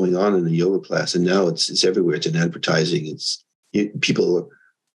what was going on in the yoga class, and now it's everywhere. It's in advertising. People are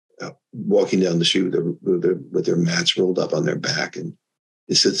walking down the street with their mats rolled up on their back, and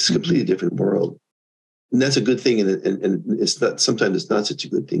it's a completely different world. And that's a good thing, and it's not. Sometimes it's not such a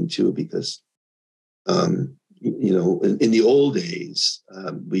good thing too, because in the old days,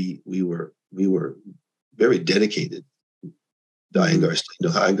 we were very dedicated. The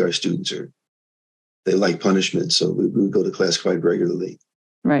Iyengar students they like punishment, so we would go to class quite regularly.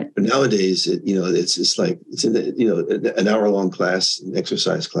 Right. But nowadays, it's like it's in an hour-long class, an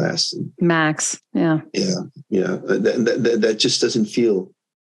exercise class, max. Yeah. Yeah. That just doesn't feel.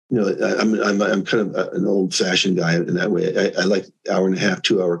 I'm kind of an old-fashioned guy in that way. I like hour and a half,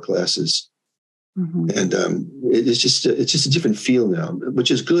 2 hour classes, and it's just a different feel now,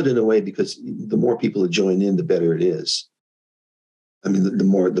 which is good in a way, because the more people that join in, the better it is. The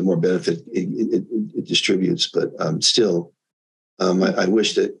more benefit it distributes, but still. I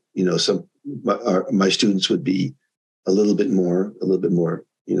wish that my students would be a little bit more.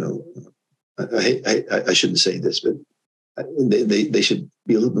 I shouldn't say this, but they should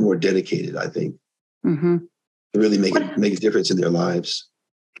be a little bit more dedicated, I think, to really make a difference in their lives.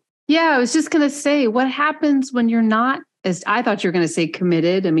 Yeah, I was just going to say, what happens when you're not, as I thought you were going to say,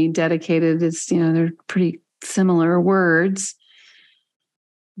 committed. Dedicated is, they're pretty similar words.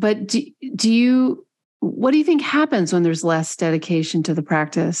 But what do you think happens when there's less dedication to the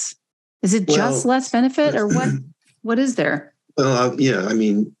practice? Is it just less benefit, or what is there? Well,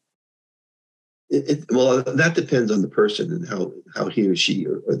 that depends on the person and how he or she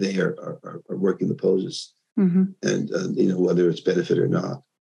or they are working the poses, and whether it's benefit or not.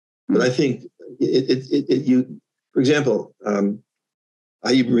 But I think for example,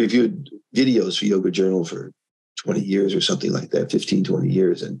 I reviewed videos for Yoga Journal for 20 years or something like that, 15, 20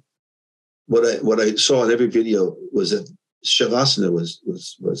 years. And what I saw in every video was that Shavasana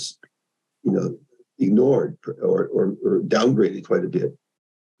was ignored or downgraded quite a bit.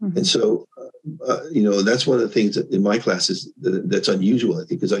 Mm-hmm. And so, that's one of the things that in my classes that's unusual, I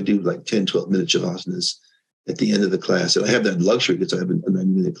think, because I do like 10, 12-minute Shavasanas at the end of the class. And I have that luxury because I have a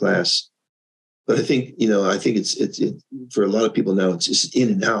 9-minute class. But I think, it's for a lot of people now, it's just in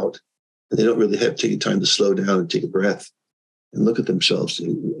and out. And they don't really have taken time to slow down and take a breath and look at themselves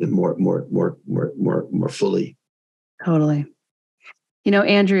in more fully. Totally.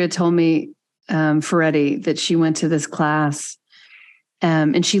 Andrea told me, Ferretti, that she went to this class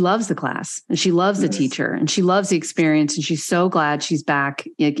and she loves the class and she loves the teacher and she loves the experience. And she's so glad she's back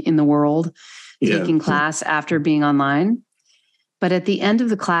in the world taking class after being online. But at the end of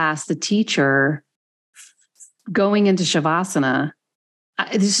the class, the teacher going into Shavasana,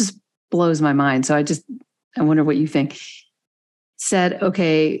 this just blows my mind. So I wonder what you think. Said,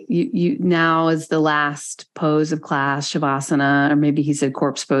 okay, you now is the last pose of class, Shavasana, or maybe he said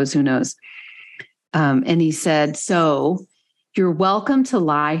corpse pose, who knows? And he said, so you're welcome to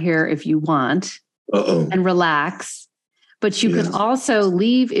lie here if you want and relax, but you can also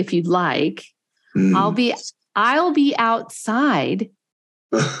leave if you'd like. I'll be outside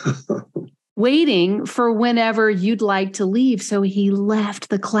waiting for whenever you'd like to leave. So he left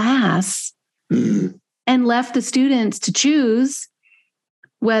the class and left the students to choose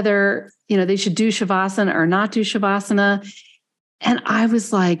whether, they should do Shavasana or not do Shavasana. And I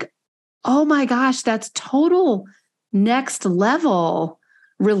was like, oh my gosh, that's total next level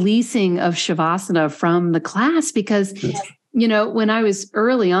releasing of Shavasana from the class. Because, when I was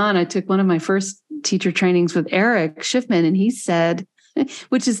early on, I took one of my first teacher trainings with Eric Schiffman, and he said,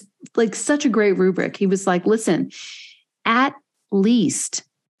 which is like such a great rubric. He was like, listen, at least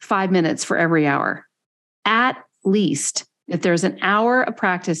 5 minutes for every hour, at least. If there's an hour of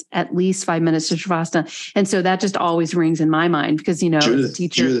practice, at least 5 minutes to Shavasana. And so that just always rings in my mind because, Judith,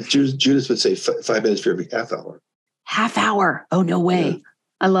 teacher. Judith would say 5 minutes for every half hour. Half hour. Oh, no way. Yeah.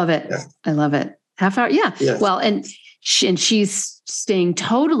 I love it. Yeah. I love it. Half hour. Yeah. Yeah. Well, and she's staying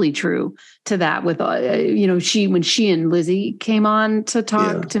totally true to that with, when she and Lizzie came on to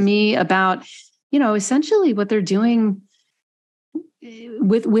talk to me about, essentially what they're doing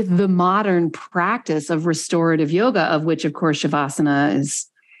with the modern practice of restorative yoga, of which, of course, Shavasana is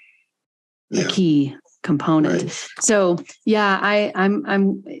a key component. Right. So, I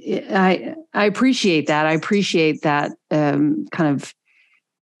appreciate that. I appreciate that kind of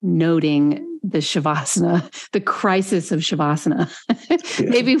noting the Shavasana, the crisis of Shavasana.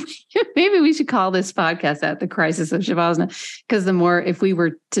 Maybe we should call this podcast that, the crisis of Shavasana, because if we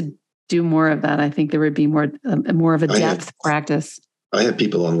were to do more of that, I think there would be more of a depth practice. I have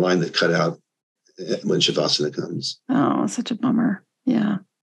people online that cut out when Shavasana comes. Oh, such a bummer. Yeah.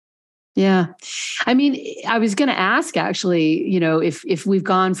 Yeah. I mean, I was going to ask actually, if we've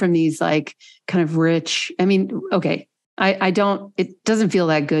gone from these like kind of rich, okay, it doesn't feel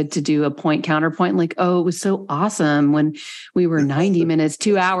that good to do a point counterpoint like, oh, it was so awesome when we were 90 minutes,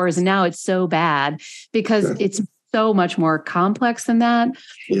 2 hours, and now it's so bad, because it's so much more complex than that.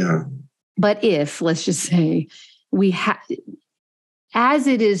 Yeah. But let's just say as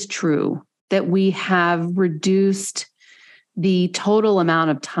it is true that we have reduced the total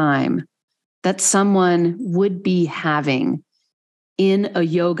amount of time that someone would be having in a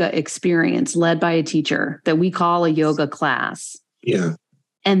yoga experience led by a teacher that we call a yoga class. Yeah.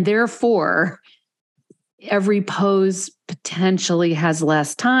 And therefore, every pose potentially has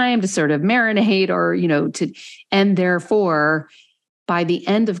less time to sort of marinate or, and therefore, by the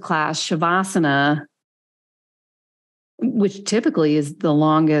end of class, Shavasana, which typically is the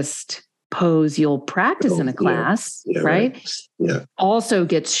longest pose you'll practice in a class, right? Yeah. Also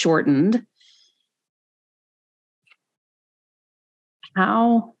gets shortened.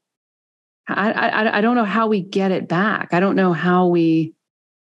 How? I don't know how we get it back. I don't know how we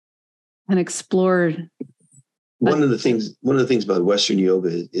can explore. One of the things about Western yoga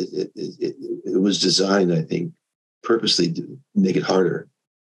is it was designed, I think, purposely to make it harder.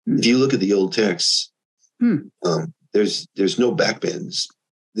 If you look at the old texts, there's no backbends,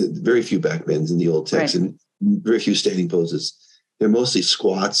 very few backbends in the old text, and very few standing poses. They're mostly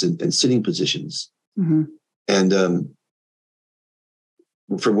squats and sitting positions. Mm-hmm. And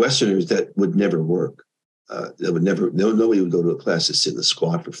for Westerners, that would never work. Nobody would go to a class to sit in a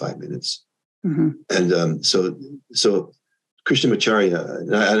squat for 5 minutes. Mm-hmm. And so Krishnamacharya,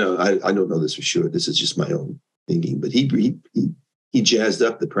 and I don't know this for sure. This is just my own thinking, but he jazzed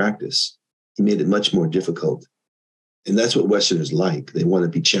up the practice. He made it much more difficult. And that's what Westerners like. They want to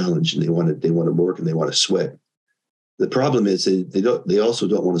be challenged, and they want to work, and they want to sweat. The problem is they also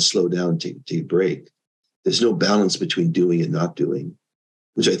don't want to slow down and take a break. there's no balance between doing and not doing,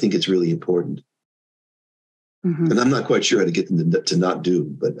 which I think is really important. And I'm not quite sure how to get them to not do,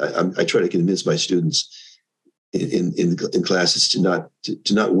 but I try to convince my students in classes to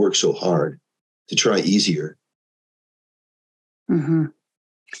not work so hard, to try easier.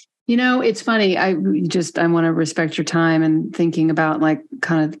 It's funny. I want to respect your time and thinking about like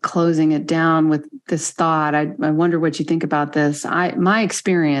kind of closing it down with this thought. I wonder what you think about this. My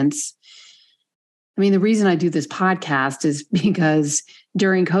experience, the reason I do this podcast is because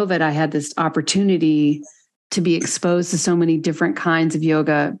during COVID, I had this opportunity to be exposed to so many different kinds of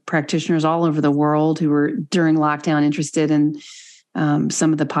yoga practitioners all over the world who were during lockdown interested in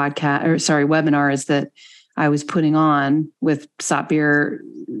some of the webinars that I was putting on with Satbir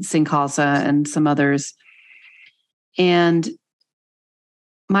Singh Khalsa and some others. And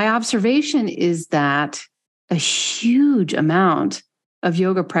my observation is that a huge amount of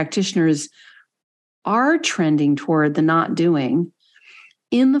yoga practitioners are trending toward the not doing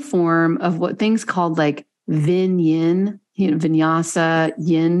in the form of what things called like Vin-Yin, vinyasa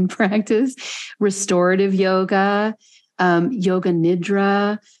yin practice, restorative yoga, yoga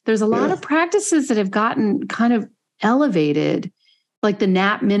nidra. There's a lot of practices that have gotten kind of elevated, like the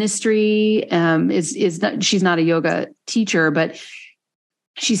Nap ministry is not, she's not a yoga teacher, but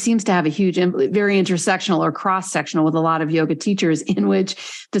she seems to have a huge, very intersectional or cross-sectional with a lot of yoga teachers, in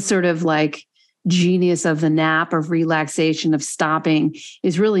which the sort of like genius of the nap, of relaxation, of stopping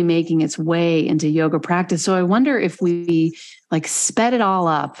is really making its way into yoga practice. So I wonder if we like sped it all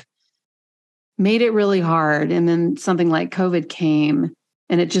up, made it really hard, and then something like COVID came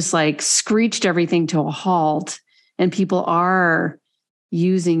and it just like screeched everything to a halt, and people are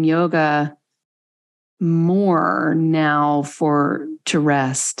using yoga more now to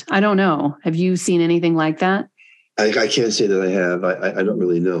rest. I don't know. Have you seen anything like that? I can't say that I have. I don't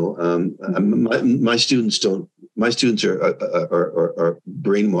really know. My students don't. My students are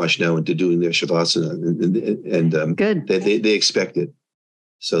brainwashed now into doing their shavasana, and good. They expect it.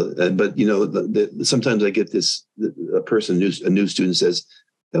 So, but sometimes I get a new student says,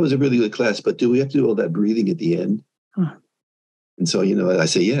 "That was a really good class, but do we have to do all that breathing at the end?" Huh. And so I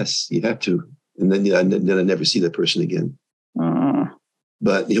say, "Yes, you have to," and then I never see that person again.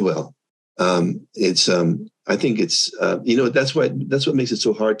 But it's. I think it's that's what makes it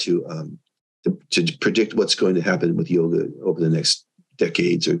so hard to predict what's going to happen with yoga over the next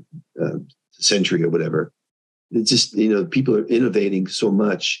decades or century or whatever. It's just people are innovating so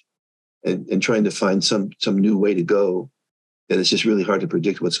much and trying to find some new way to go that it's just really hard to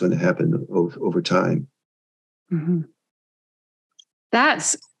predict what's going to happen over time. Mm-hmm.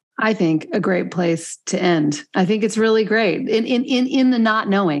 That's, I think, a great place to end. I think it's really great in the not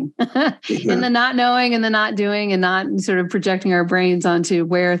knowing, in the not knowing and the not doing, and not sort of projecting our brains onto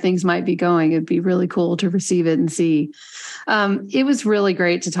where things might be going. It'd be really cool to receive it and see. It was really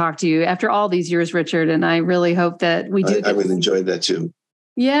great to talk to you after all these years, Richard. And I really hope that we do. I really enjoyed that too.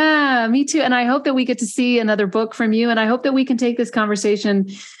 Yeah, me too. And I hope that we get to see another book from you. And I hope that we can take this conversation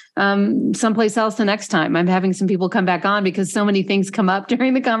someplace else the next time. I'm having some people come back on because so many things come up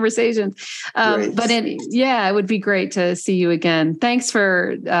during the conversation. It would be great to see you again. Thanks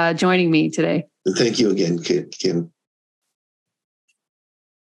for joining me today. Thank you again, Kim.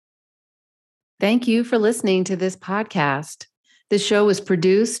 Thank you for listening to this podcast. This show was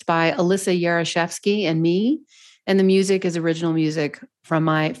produced by Alyssa Yarashevsky and me, and the music is original music from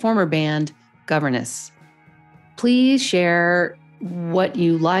my former band, Governess. Please share what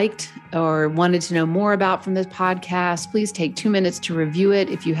you liked or wanted to know more about from this podcast. Please take 2 minutes to review it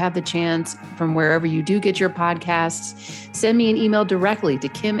if you have the chance from wherever you do get your podcasts. Send me an email directly to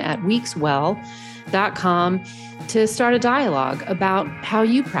kim@weekswell.com to start a dialogue about how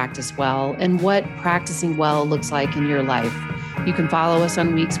you practice well and what practicing well looks like in your life. You can follow us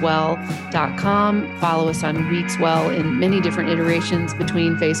on weekswell.com, follow us on Weekswell in many different iterations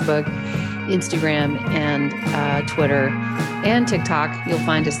between Facebook, Instagram, and Twitter, and TikTok. You'll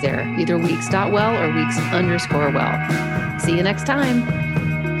find us there, either weeks.well or weeks_well. See you next time.